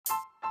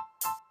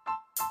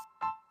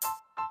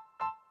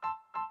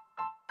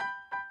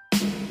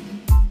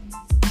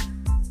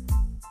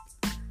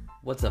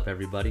What's up,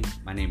 everybody?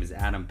 My name is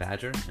Adam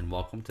Badger, and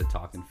welcome to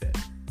Talkin' Fit.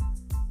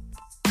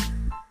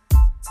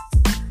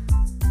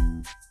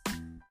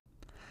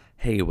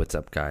 Hey, what's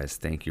up, guys?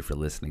 Thank you for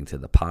listening to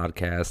the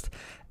podcast.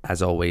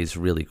 As always,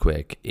 really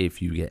quick,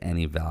 if you get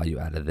any value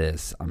out of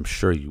this, I'm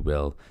sure you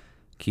will.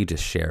 Can you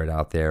just share it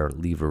out there,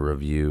 leave a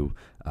review,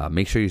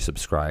 make sure you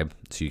subscribe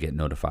so you get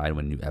notified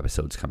when new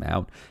episodes come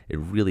out. It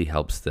really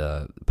helps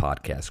the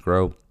podcast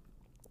grow.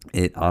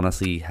 It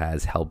honestly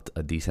has helped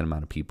a decent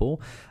amount of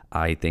people.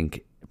 I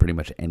think pretty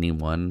much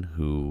anyone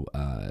who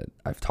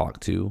I've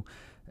talked to,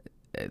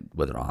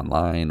 whether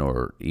online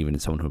or even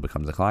someone who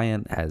becomes a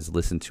client, has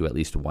listened to at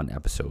least one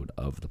episode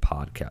of the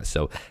podcast.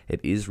 So it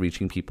is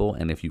reaching people,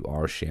 and if you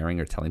are sharing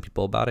or telling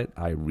people about it,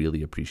 I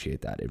really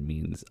appreciate that. It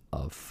means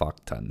a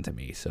fuck ton to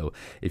me. So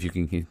if you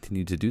can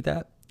continue to do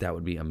that, that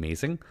would be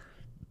amazing.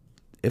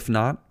 If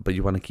not, but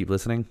you want to keep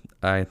listening,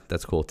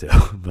 that's cool too.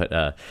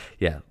 But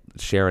yeah,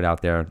 share it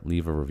out there,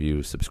 leave a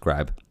review,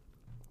 subscribe.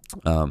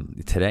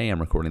 Today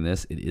I'm recording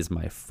this. It is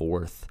my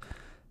 4th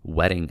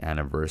wedding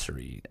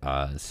anniversary.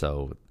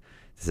 So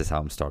this is how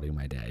I'm starting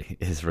my day,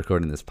 is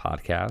recording this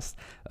podcast,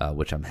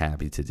 which I'm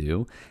happy to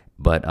do.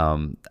 But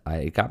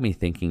it got me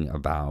thinking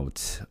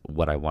about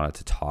what I wanted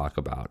to talk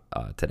about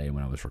today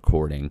when I was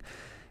recording.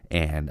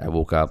 And I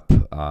woke up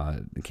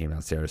and came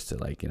downstairs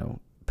to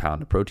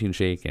pound a protein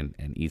shake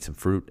and eat some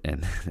fruit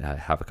and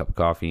have a cup of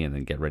coffee and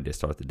then get ready to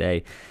start the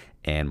day.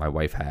 And my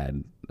wife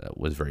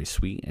was very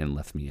sweet and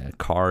left me a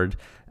card.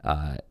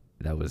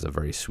 That was a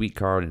very sweet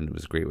card, and it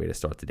was a great way to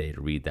start the day to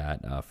read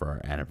that for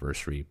our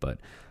anniversary. But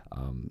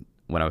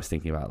when I was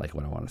thinking about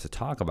what I wanted to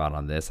talk about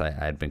on this, I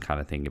had been kind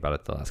of thinking about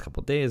it the last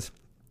couple of days,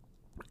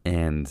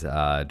 and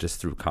just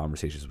through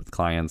conversations with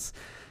clients,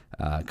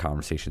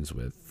 conversations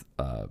with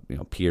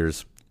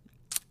peers,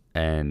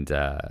 and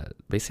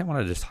basically I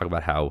want to just talk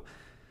about how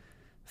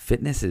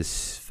fitness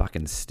is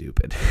fucking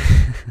stupid.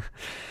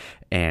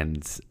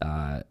 And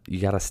you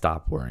got to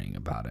stop worrying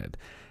about it.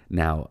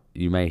 Now,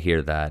 you may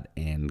hear that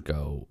and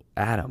go,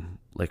 Adam,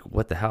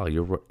 what the hell?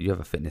 You have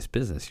a fitness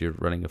business. You're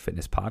running a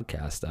fitness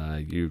podcast.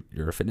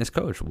 You're a fitness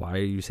coach. Why are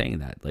you saying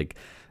that?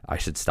 I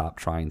should stop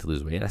trying to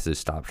lose weight. I should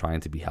stop trying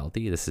to be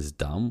healthy. This is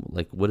dumb.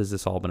 What has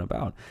this all been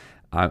about?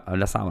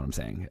 That's not what I'm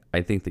saying.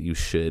 I think that you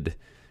should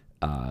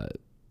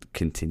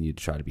continue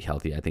to try to be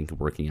healthy. I think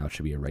working out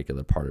should be a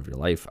regular part of your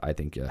life. I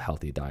think a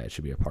healthy diet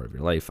should be a part of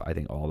your life. I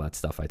think all that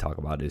stuff I talk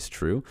about is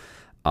true.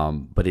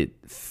 But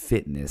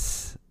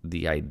fitness,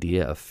 the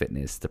idea of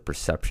fitness, the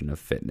perception of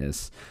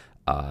fitness,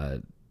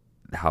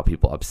 how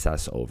people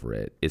obsess over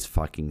it is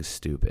fucking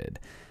stupid.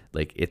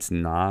 It's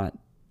not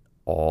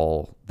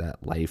all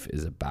that life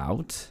is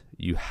about.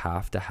 You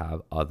have to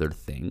have other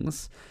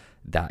things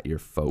that you're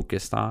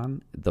focused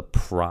on. The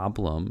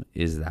problem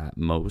is that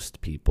most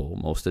people,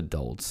 most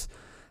adults,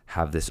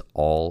 have this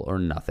all or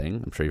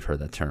nothing, I'm sure you've heard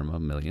that term a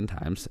million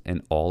times,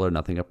 an all or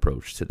nothing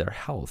approach to their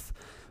health,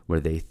 where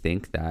they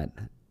think that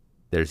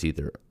there's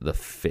either the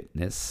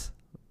fitness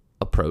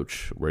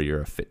approach, where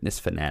you're a fitness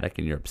fanatic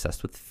and you're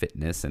obsessed with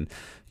fitness and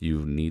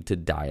you need to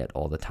diet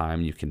all the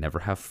time, you can never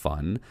have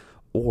fun,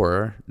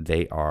 or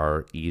they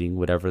are eating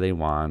whatever they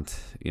want,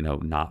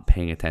 not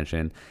paying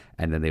attention,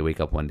 and then they wake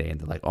up one day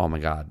and they're like, oh my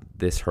God,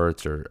 this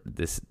hurts, or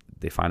this,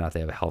 they find out they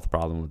have a health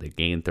problem, or they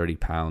gain 30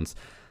 pounds.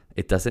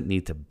 It doesn't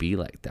need to be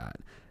like that.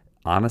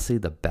 Honestly,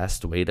 the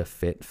best way to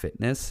fit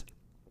fitness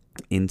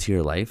into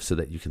your life so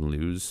that you can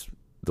lose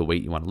the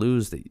weight you want to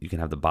lose, that you can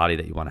have the body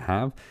that you want to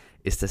have,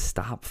 is to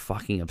stop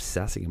fucking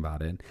obsessing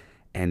about it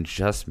and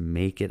just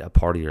make it a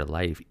part of your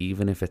life,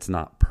 even if it's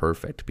not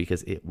perfect,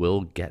 because it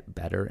will get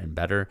better and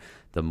better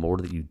the more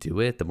that you do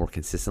it, the more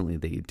consistently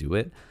that you do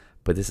it.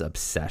 But this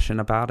obsession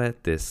about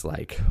it, this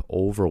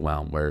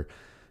overwhelm where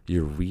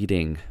you're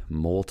reading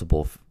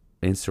multiple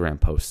Instagram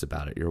posts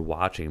about it, you're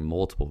watching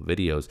multiple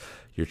videos,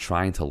 you're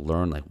trying to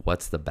learn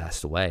what's the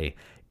best way,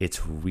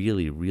 it's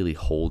really, really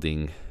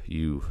holding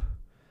you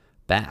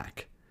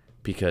back,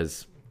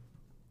 because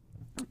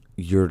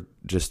you're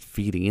just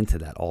feeding into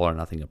that all or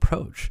nothing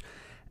approach.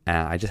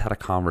 And I just had a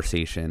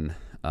conversation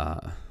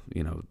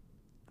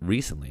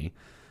recently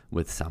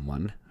with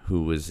someone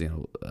who was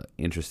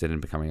interested in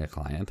becoming a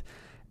client,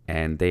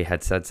 and they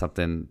had said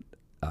something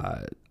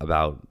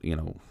about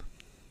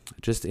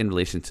just in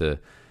relation to,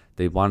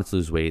 they wanted to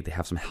lose weight, they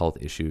have some health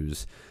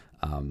issues,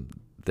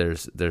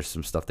 there's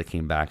some stuff that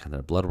came back in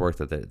their blood work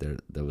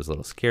that was a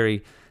little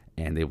scary,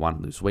 and they want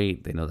to lose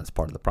weight. They know that's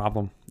part of the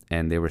problem,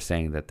 and they were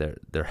saying that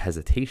their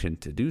hesitation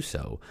to do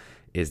so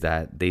is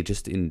that they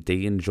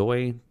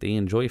enjoy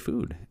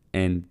food,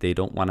 and they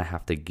don't want to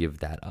have to give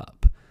that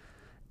up.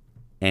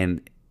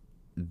 And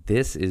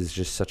this is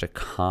just such a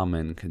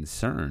common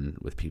concern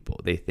with people.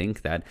 They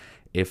think that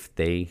if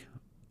they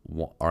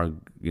want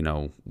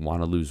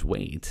to lose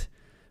weight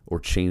or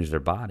change their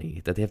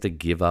body, that they have to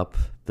give up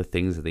the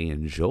things that they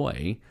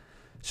enjoy.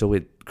 So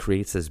it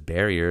creates this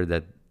barrier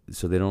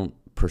so they don't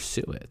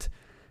pursue it.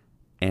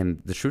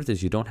 And the truth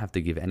is, you don't have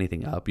to give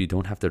anything up. You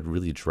don't have to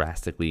really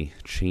drastically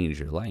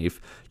change your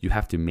life. You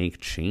have to make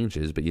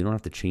changes, but you don't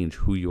have to change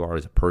who you are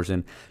as a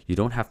person. You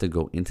don't have to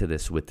go into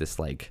this with this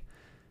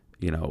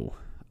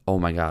oh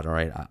my God, all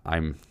right,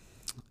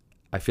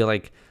 I feel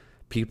like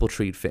people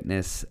treat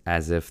fitness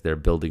as if they're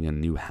building a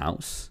new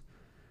house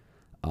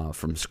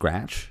from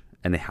scratch,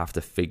 and they have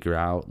to figure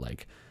out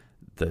like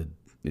the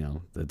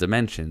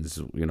dimensions,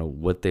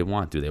 what they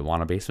want. Do they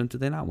want a basement? Do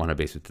they not want a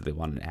basement? Do they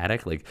want an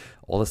attic? Like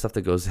all the stuff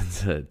that goes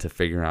into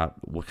figuring out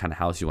what kind of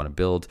house you want to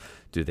build.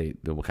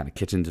 What kind of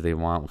kitchen do they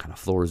want? What kind of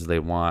floors do they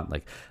want?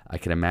 Like I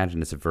can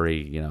imagine it's a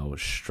very,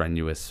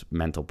 strenuous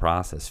mental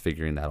process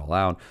figuring that all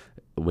out,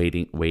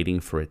 waiting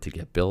for it to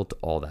get built,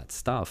 all that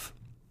stuff.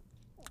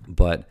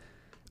 But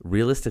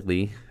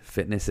realistically,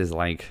 fitness is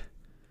like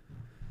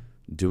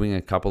doing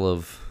a couple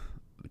of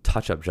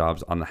touch-up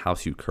jobs on the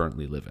house you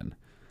currently live in.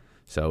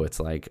 So it's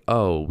like,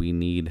 oh, we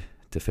need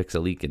to fix a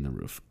leak in the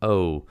roof.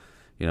 Oh,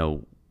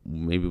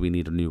 maybe we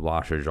need a new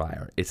washer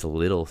dryer. It's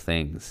little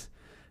things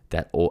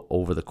that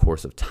over the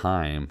course of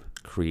time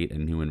create a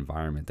new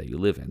environment that you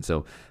live in.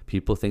 So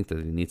people think that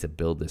they need to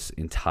build this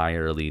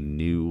entirely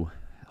new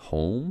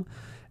home,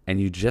 and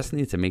you just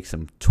need to make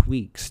some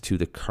tweaks to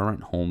the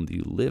current home that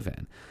you live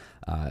in.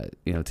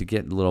 To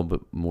get a little bit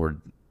more,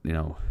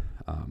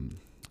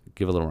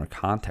 give a little more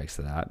context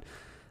to that.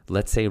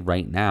 Let's say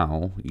right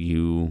now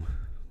you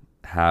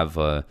have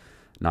a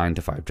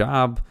 9-to-5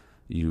 job,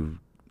 you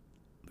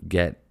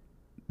get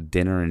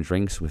dinner and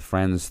drinks with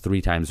friends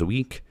 3 times a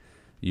week,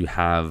 you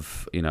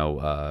have,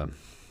 a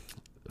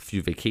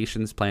few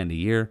vacations planned a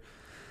year,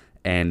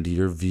 and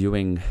you're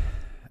viewing,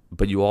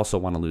 but you also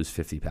want to lose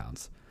 50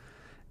 pounds.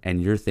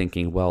 And you're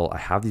thinking, well, I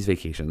have these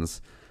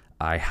vacations,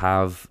 I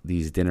have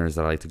these dinners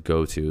that I like to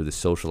go to, the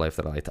social life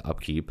that I like to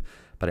upkeep,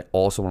 but I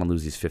also want to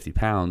lose these 50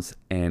 pounds.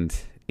 And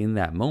in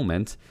that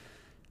moment,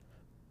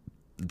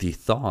 the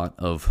thought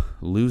of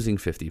losing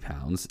 50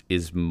 pounds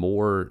is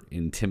more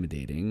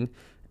intimidating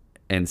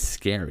and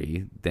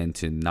scary than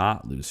to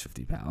not lose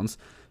 50 pounds.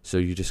 So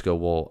you just go,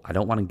 well, I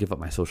don't want to give up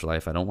my social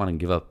life. I don't want to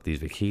give up these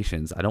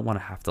vacations. I don't want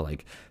to have to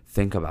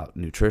think about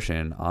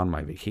nutrition on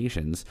my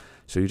vacations.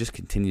 So you just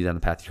continue down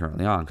the path you're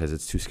currently on because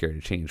it's too scary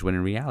to change. When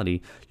in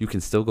reality, you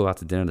can still go out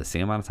to dinner the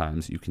same amount of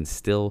times. You can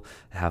still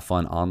have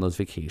fun on those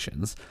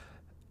vacations.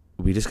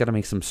 We just got to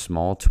make some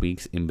small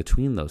tweaks in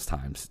between those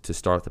times to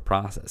start the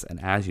process.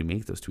 And as you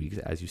make those tweaks,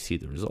 as you see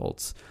the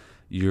results,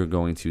 you're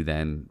going to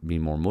then be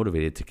more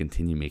motivated to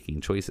continue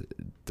making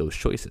those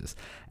choices.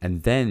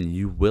 And then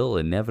you will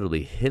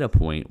inevitably hit a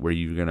point where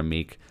you're going to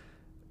make,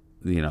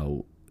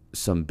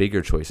 some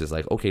bigger choices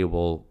like, okay,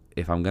 well,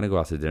 if I'm going to go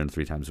out to dinner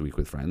 3 times a week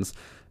with friends,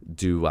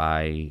 do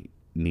I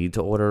need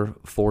to order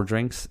 4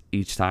 drinks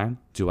each time?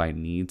 Do I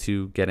need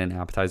to get an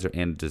appetizer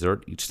and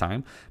dessert each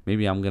time?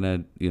 Maybe I'm going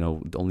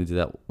to, only do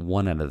that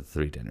 1 out of the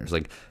 3 dinners.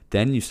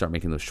 Then you start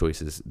making those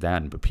choices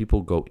then. But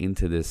people go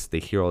into this, they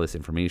hear all this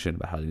information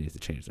about how they need to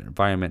change their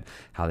environment,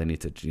 how they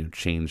need to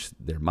change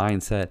their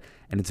mindset.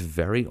 And it's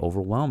very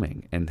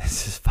overwhelming. And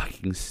this is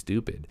fucking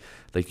stupid.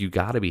 You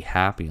got to be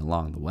happy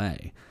along the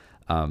way.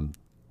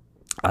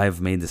 I've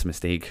made this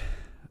mistake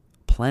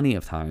plenty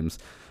of times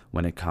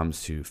when it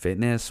comes to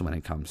fitness, when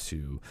it comes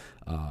to,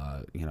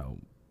 I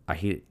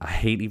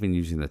hate even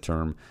using the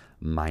term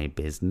my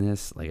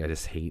business. I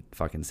just hate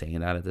fucking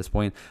saying that at this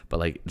point.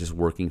 But just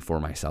working for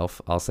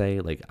myself, I'll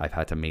say, I've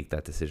had to make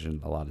that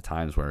decision a lot of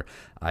times where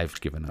I've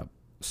given up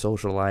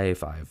social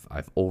life,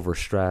 I've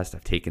overstressed,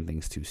 I've taken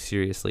things too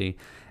seriously,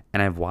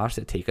 and I've watched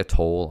it take a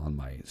toll on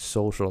my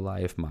social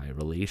life, my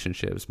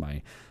relationships,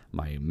 my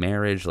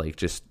marriage,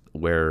 just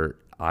where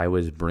I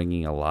was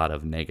bringing a lot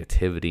of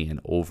negativity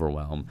and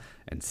overwhelm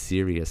and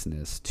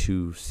seriousness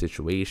to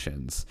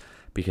situations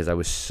because I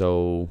was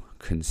so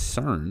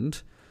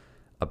concerned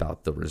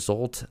about the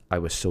result. I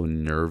was so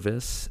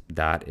nervous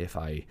that if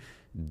I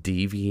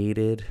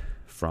deviated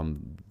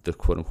from the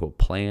quote-unquote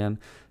plan,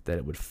 that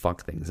it would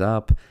fuck things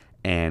up.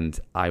 And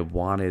I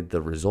wanted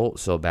the result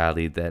so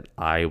badly that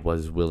I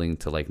was willing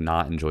to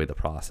not enjoy the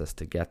process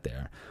to get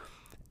there.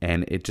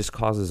 And it just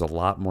causes a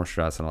lot more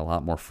stress and a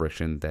lot more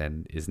friction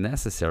than is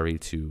necessary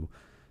to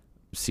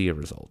see a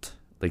result.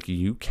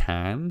 You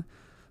can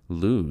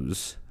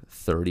lose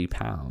 30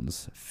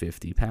 pounds,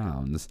 50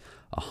 pounds,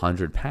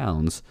 100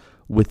 pounds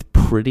with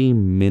pretty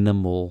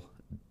minimal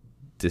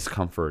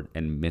discomfort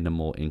and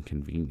minimal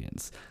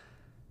inconvenience.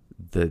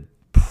 The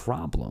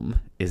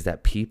problem is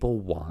that people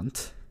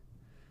want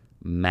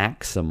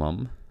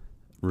maximum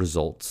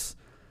results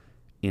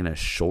in a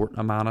short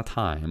amount of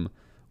time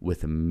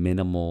with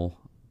minimal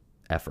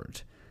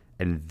effort.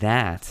 And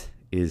that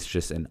is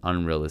just an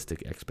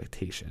unrealistic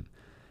expectation.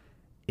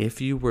 If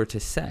you were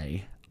to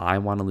say, I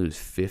want to lose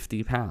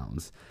 50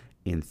 pounds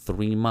in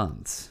 3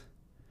 months,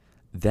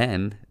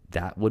 then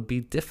that would be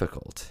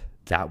difficult.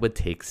 That would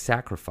take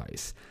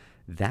sacrifice.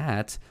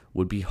 That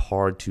would be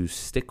hard to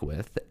stick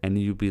with, and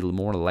you'd be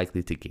more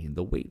likely to gain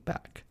the weight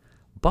back.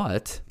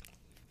 But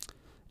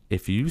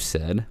if you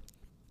said,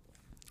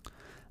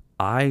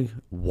 I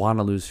want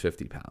to lose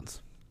 50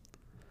 pounds,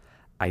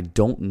 I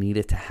don't need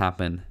it to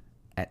happen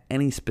at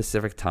any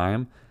specific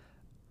time,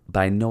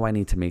 but I know I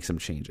need to make some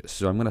changes.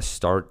 So I'm going to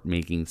start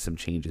making some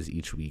changes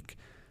each week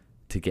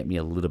to get me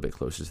a little bit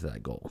closer to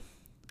that goal.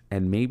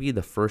 And maybe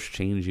the first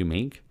change you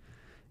make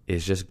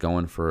is just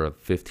going for a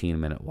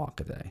 15-minute walk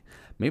a day.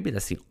 Maybe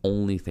that's the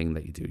only thing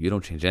that you do. You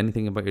don't change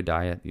anything about your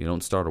diet. You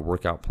don't start a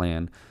workout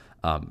plan.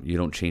 You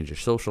don't change your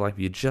social life.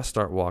 You just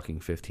start walking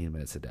 15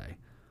 minutes a day.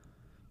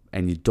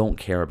 And you don't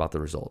care about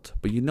the result.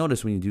 But you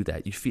notice when you do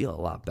that, you feel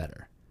a lot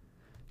better.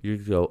 You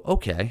go,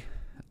 okay,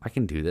 I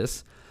can do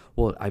this.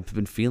 Well, I've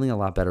been feeling a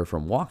lot better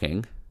from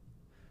walking.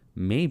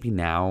 Maybe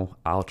now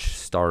I'll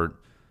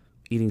start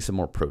eating some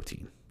more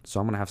protein. So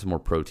I'm going to have some more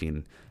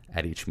protein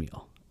at each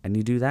meal. And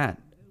you do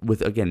that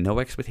with, again, no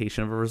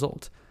expectation of a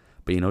result.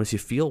 But you notice you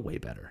feel way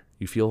better.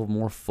 You feel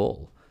more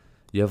full.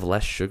 You have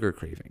less sugar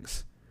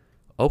cravings.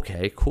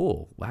 Okay,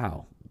 cool.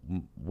 Wow.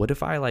 What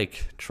if I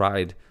just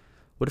tried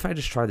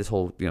this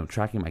whole,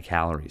 tracking my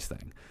calories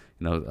thing?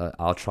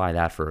 I'll try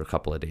that for a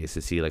couple of days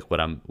to see like what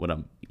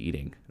I'm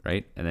eating,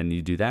 right? And then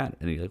you do that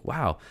and you're like,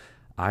 wow,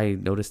 I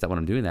noticed that when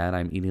I'm doing that,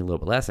 I'm eating a little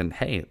bit less. And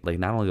hey, like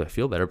not only do I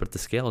feel better, but the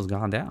scale has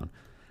gone down.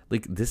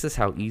 Like this is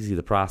how easy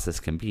the process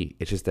can be.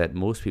 It's just that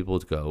most people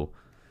would go,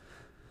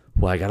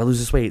 well, I got to lose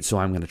this weight, so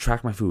I'm going to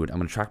track my food. I'm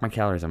going to track my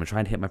calories. I'm going to try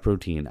and hit my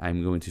protein.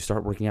 I'm going to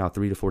start working out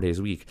 3 to 4 days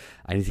a week.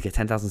 I need to get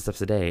 10,000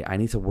 steps a day. I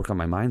need to work on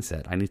my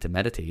mindset. I need to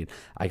meditate.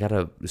 I got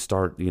to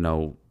start,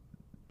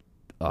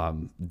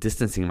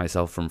 distancing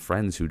myself from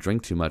friends who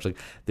drink too much. Like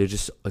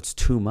it's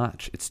too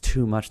much. It's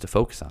too much to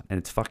focus on, and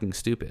it's fucking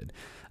stupid.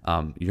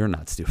 You're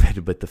not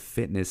stupid, but the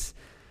fitness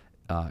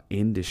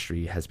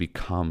industry has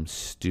become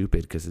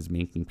stupid because it's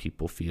making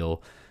people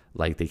feel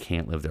like they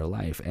can't live their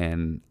life.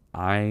 And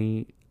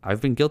I've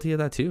been guilty of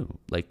that too.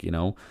 Like,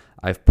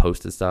 I've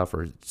posted stuff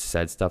or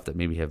said stuff that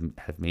maybe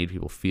have made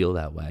people feel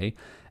that way.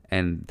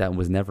 And that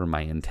was never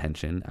my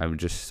intention. I'm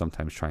just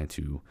sometimes trying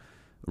to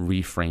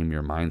reframe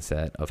your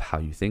mindset of how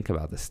you think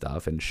about this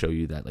stuff and show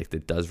you that like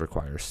it does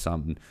require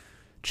some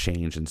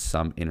change and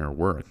some inner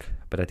work.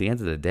 But at the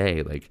end of the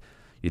day, like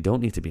you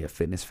don't need to be a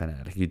fitness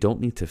fanatic. You don't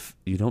need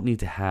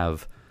to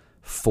have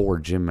 4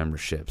 gym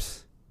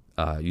memberships.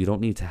 You don't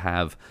need to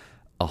have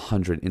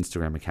 100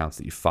 Instagram accounts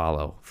that you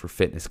follow for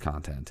fitness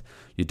content.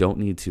 You don't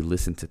need to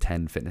listen to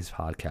 10 fitness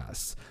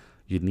podcasts.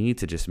 You need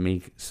to just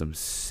make some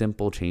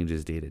simple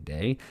changes day to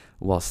day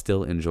while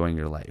still enjoying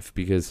your life.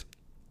 Because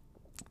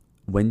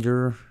when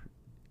you're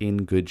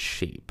in good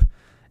shape,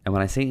 and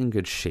when I say in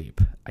good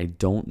shape, I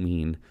don't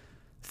mean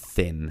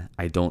thin.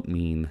 I don't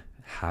mean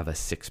have a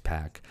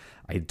 6-pack.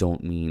 I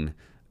don't mean,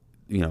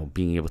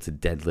 being able to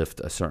deadlift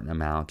a certain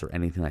amount or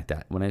anything like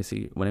that. When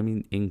I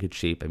mean in good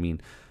shape, I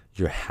mean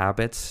your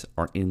habits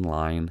are in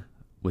line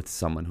with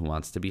someone who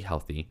wants to be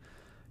healthy.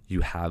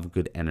 You have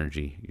good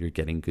energy. You're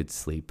getting good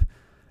sleep.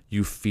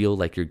 You feel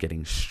like you're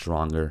getting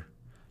stronger.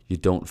 You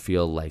don't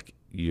feel like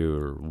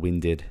you're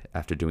winded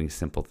after doing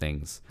simple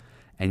things.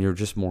 And you're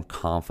just more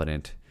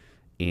confident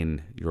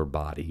in your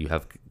body. You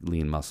have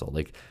lean muscle.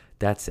 Like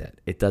that's it.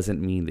 It doesn't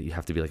mean that you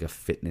have to be like a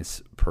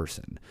fitness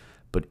person.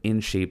 But in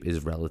shape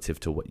is relative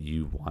to what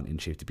you want in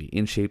shape to be.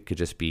 In shape could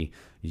just be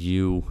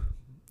you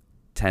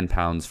 10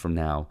 pounds from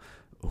now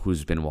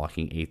who's been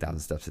walking 8,000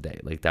 steps a day.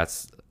 Like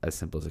that's as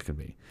simple as it can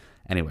be.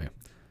 Anyway,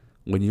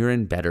 when you're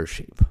in better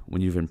shape,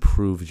 when you've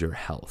improved your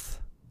health,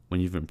 when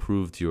you've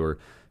improved your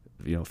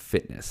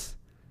fitness,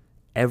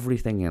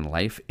 everything in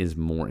life is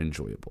more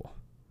enjoyable.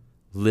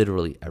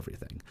 Literally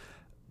everything.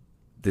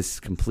 This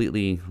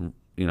completely,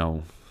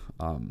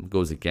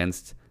 goes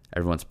against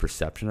everyone's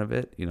perception of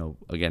it.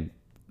 Again,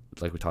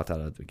 like we talked about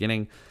at the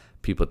beginning,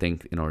 people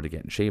think in order to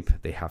get in shape,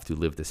 they have to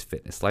live this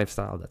fitness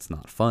lifestyle. That's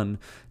not fun.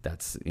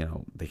 That's,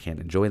 they can't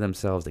enjoy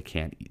themselves. They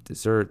can't eat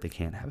dessert. They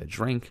can't have a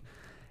drink.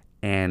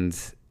 And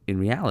in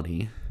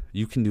reality,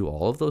 you can do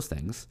all of those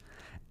things,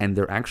 and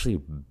they're actually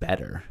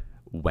better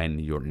when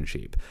you're in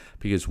shape.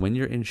 Because when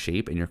you're in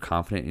shape and you're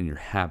confident in your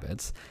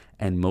habits,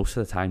 and most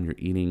of the time you're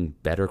eating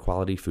better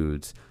quality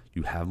foods,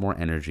 you have more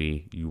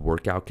energy, you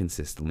work out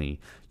consistently,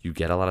 you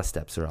get a lot of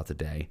steps throughout the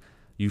day,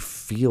 you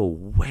feel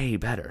way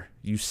better.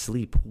 You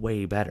sleep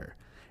way better.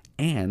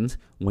 And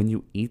when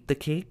you eat the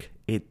cake,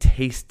 it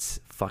tastes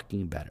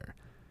fucking better.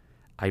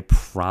 I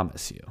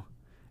promise you,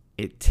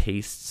 it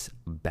tastes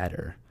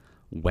better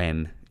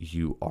when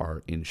you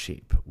are in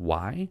shape.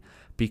 Why?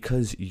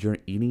 Because you're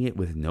eating it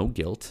with no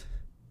guilt.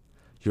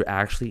 You're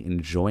actually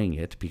enjoying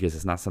it because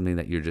it's not something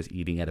that you're just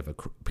eating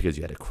because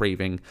you had a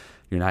craving.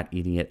 You're not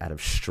eating it out of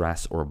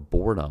stress or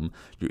boredom.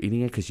 You're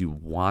eating it because you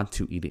want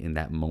to eat it in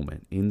that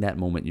moment. In that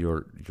moment,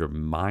 your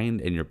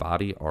mind and your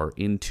body are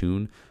in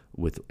tune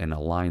with and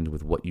aligned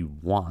with what you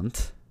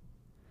want.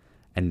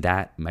 And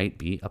that might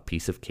be a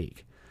piece of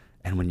cake.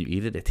 And when you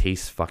eat it, it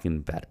tastes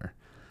fucking better.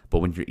 But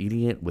when you're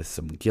eating it with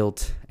some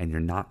guilt and you're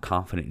not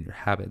confident in your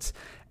habits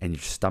and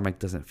your stomach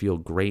doesn't feel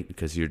great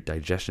because your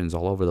digestion's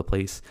all over the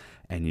place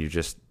and you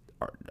just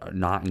are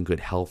not in good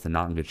health and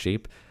not in good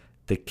shape,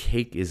 the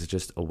cake is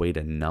just a way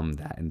to numb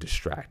that and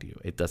distract you.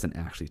 It doesn't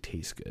actually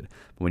taste good.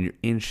 But when you're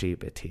in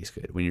shape, it tastes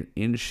good. When you're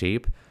in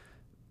shape,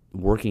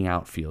 working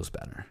out feels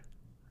better.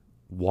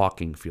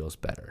 Walking feels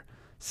better.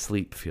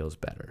 Sleep feels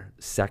better.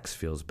 Sex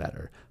feels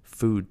better.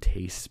 Food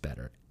tastes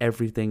better.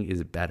 Everything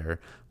is better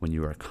when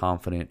you are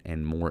confident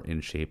and more in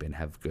shape and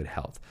have good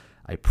health.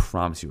 I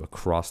promise you,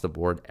 across the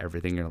board,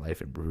 everything in your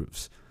life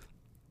improves.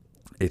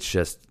 It's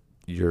just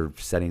you're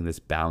setting this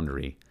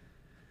boundary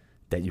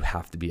that you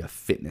have to be a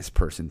fitness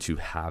person to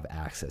have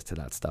access to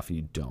that stuff, and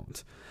you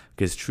don't.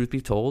 Because truth be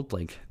told,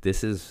 like,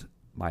 this is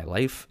my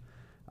life.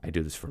 I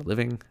do this for a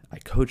living. I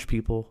coach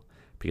people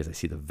because I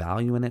see the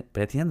value in it.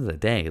 But at the end of the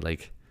day,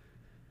 like,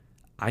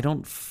 I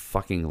don't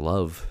fucking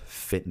love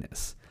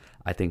fitness.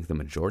 I think the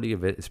majority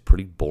of it is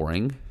pretty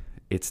boring.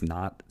 It's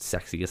not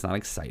sexy. It's not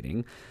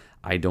exciting.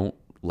 I don't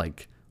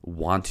like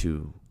want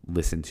to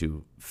listen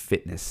to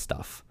fitness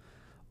stuff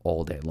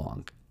all day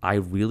long. I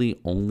really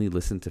only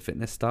listen to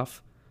fitness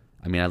stuff.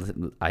 I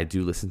mean, I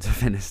do listen to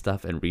fitness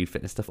stuff and read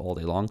fitness stuff all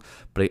day long,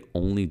 but I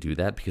only do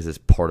that because it's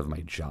part of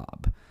my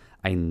job.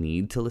 I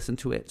need to listen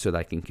to it so that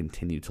I can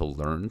continue to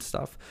learn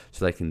stuff,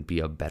 so that I can be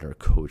a better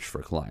coach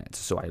for clients.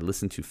 So I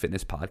listen to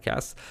fitness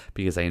podcasts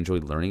because I enjoy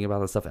learning about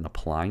that stuff and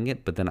applying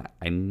it, but then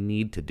I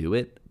need to do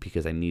it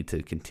because I need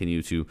to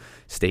continue to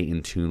stay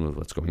in tune with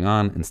what's going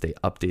on and stay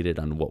updated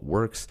on what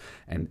works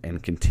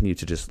and continue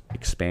to just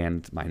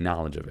expand my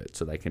knowledge of it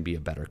so that I can be a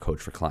better coach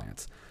for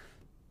clients.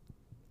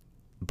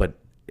 But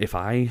if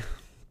I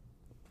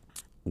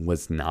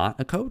was not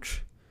a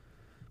coach,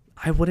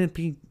 I wouldn't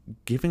be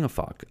giving a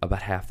fuck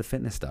about half the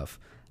fitness stuff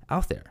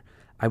out there.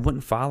 I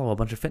wouldn't follow a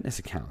bunch of fitness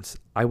accounts.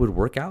 I would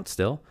work out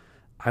still.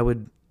 I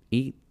would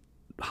eat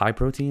high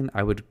protein.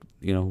 I would,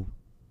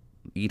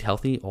 eat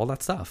healthy, all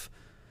that stuff,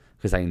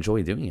 because I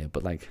enjoy doing it.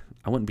 But like,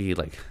 I wouldn't be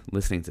like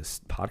listening to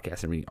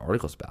podcasts and reading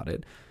articles about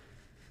it.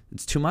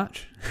 It's too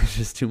much. It's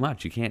just too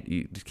much.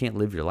 You just can't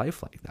live your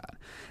life like that.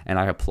 And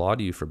I applaud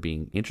you for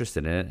being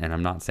interested in it. And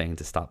I'm not saying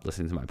to stop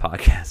listening to my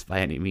podcast by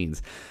any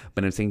means,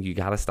 but I'm saying you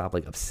got to stop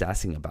like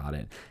obsessing about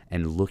it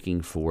and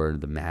looking for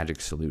the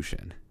magic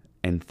solution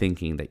and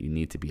thinking that you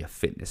need to be a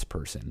fitness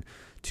person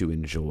to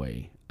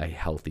enjoy a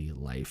healthy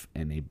life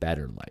and a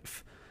better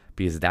life.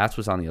 Because that's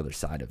what's on the other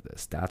side of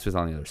this. That's what's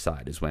on the other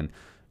side is when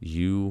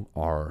you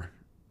are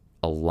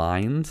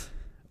aligned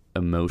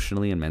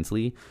emotionally and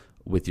mentally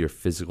with your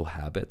physical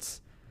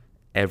habits,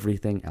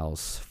 everything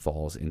else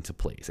falls into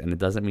place. And it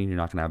doesn't mean you're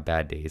not going to have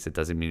bad days. It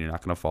doesn't mean you're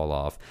not going to fall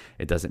off.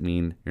 It doesn't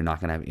mean you're not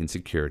going to have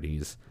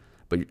insecurities.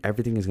 But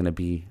everything is going to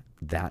be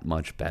that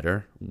much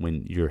better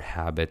when your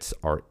habits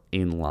are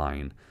in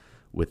line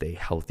with a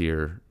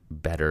healthier,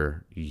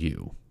 better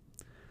you.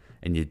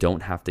 And you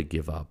don't have to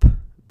give up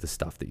the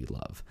stuff that you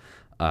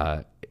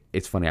love.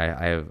 It's funny.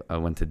 I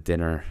went to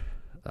dinner,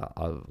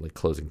 like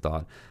closing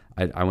thought.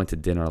 I went to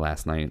dinner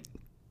last night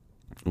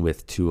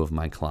with two of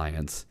my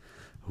clients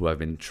who I've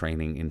been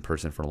training in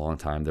person for a long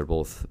time. They're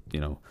both,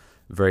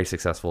 very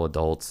successful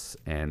adults.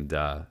 And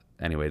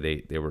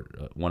anyway, they were,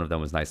 one of them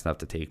was nice enough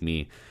to take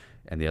me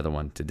and the other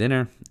one to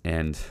dinner.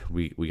 And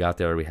we got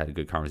there. We had a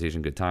good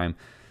conversation, good time.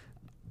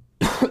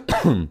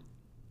 I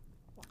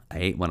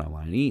ate when I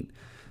want to eat.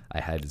 I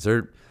had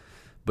dessert.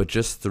 But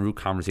just through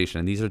conversation,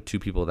 and these are two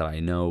people that I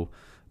know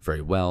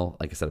very well.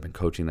 Like I said, I've been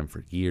coaching them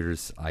for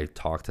years. I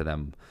talk to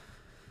them.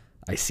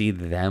 I see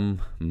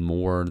them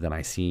more than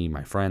I see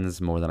my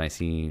friends, more than I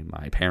see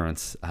my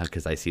parents,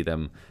 because I see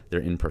them, they're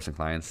in-person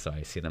clients, so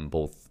I see them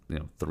both,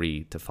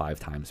 3 to 5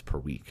 times per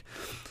week.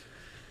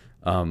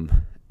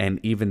 And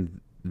even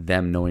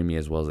them knowing me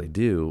as well as they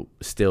do,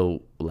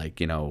 still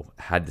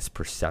had this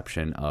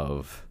perception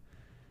of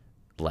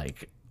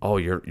like, oh,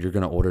 you're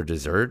gonna order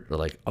dessert, or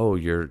like, oh,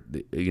 you're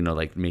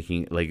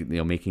making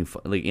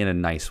fun, like in a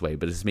nice way,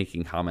 but it's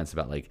making comments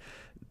about like,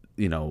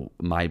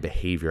 my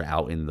behavior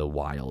out in the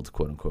wild,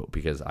 quote unquote,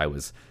 because I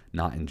was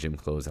not in gym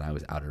clothes and I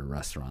was out at a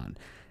restaurant.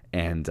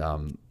 And,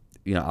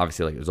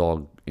 obviously like it was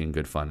all in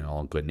good fun and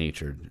all good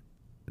natured,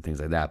 things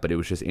like that. But it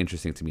was just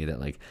interesting to me that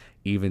like,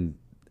 even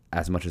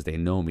as much as they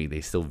know me,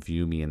 they still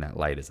view me in that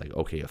light as like,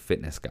 okay, a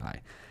fitness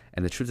guy.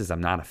 And the truth is I'm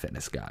not a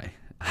fitness guy.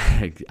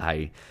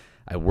 I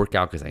work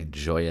out because I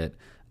enjoy it.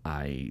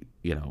 I,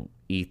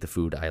 eat the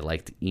food I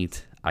like to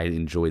eat. I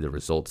enjoy the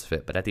results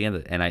fit. But at the end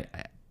of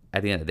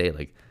the day,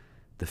 like,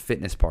 the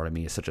fitness part of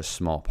me is such a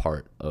small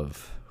part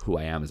of who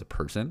I am as a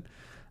person.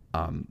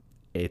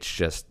 It's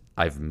just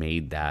I've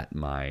made that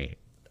my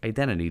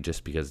identity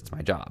just because it's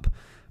my job.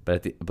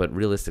 But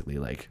realistically,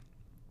 like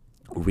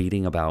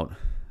reading about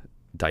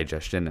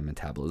digestion and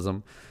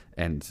metabolism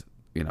and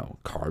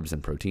carbs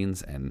and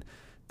proteins and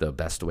the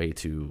best way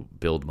to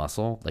build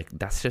muscle, like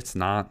that's just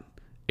not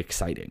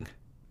exciting.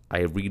 I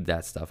read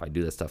that stuff. I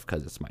do that stuff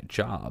because it's my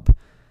job.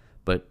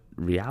 But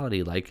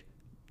reality, like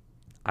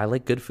I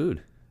like good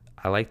food.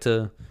 I like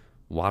to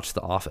watch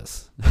The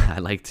Office. I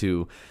like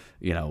to,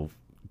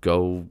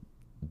 go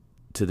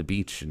to the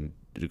beach and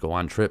to go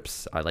on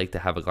trips. I like to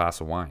have a glass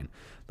of wine.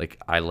 Like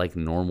I like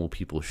normal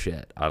people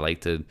shit. I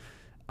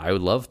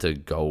would love to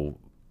go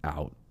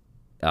out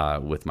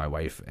with my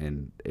wife,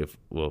 and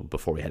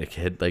before we had a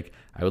kid, like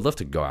I would love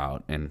to go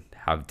out and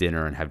have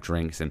dinner and have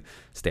drinks and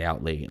stay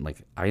out late, and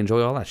like I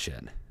enjoy all that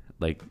shit.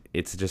 Like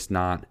it's just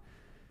not.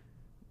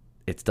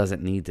 It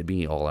doesn't need to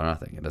be all or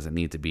nothing. It doesn't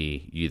need to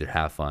be you either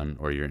have fun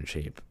or you're in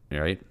shape,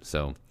 right?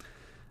 So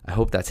I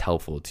hope that's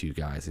helpful to you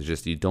guys. It's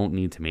just, you don't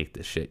need to make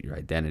this shit your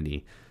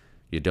identity.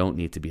 You don't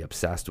need to be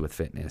obsessed with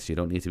fitness. You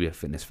don't need to be a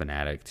fitness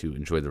fanatic to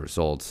enjoy the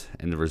results.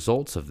 And the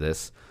results of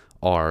this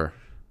are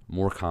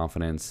more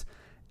confidence.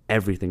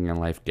 Everything in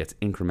life gets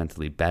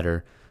incrementally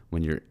better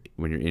when you're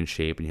in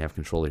shape and you have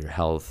control of your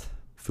health.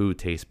 Food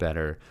tastes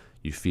better.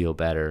 You feel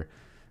better.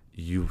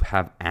 You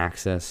have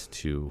access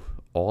to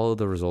all of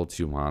the results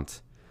you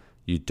want.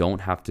 You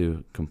don't have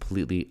to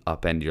completely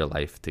upend your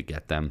life to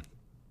get them.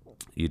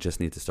 You just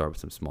need to start with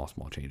some small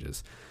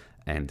changes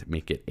and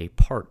make it a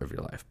part of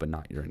your life, but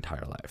not your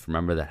entire life.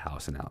 Remember that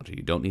house analogy.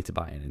 You don't need to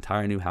buy an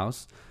entire new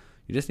house.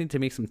 You just need to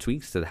make some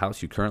tweaks to the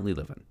house you currently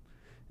live in,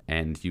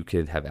 and you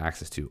could have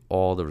access to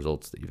all the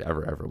results that you've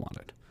ever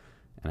wanted.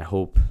 And I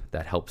hope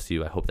that helps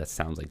you. I hope that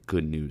sounds like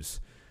good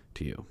news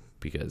to you,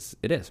 because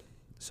it is.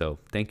 So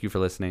thank you for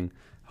listening.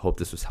 I hope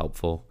this was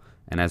helpful.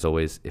 And as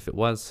always, if it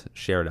was,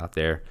 share it out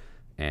there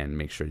and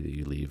make sure that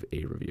you leave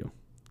a review.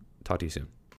 Talk to you soon.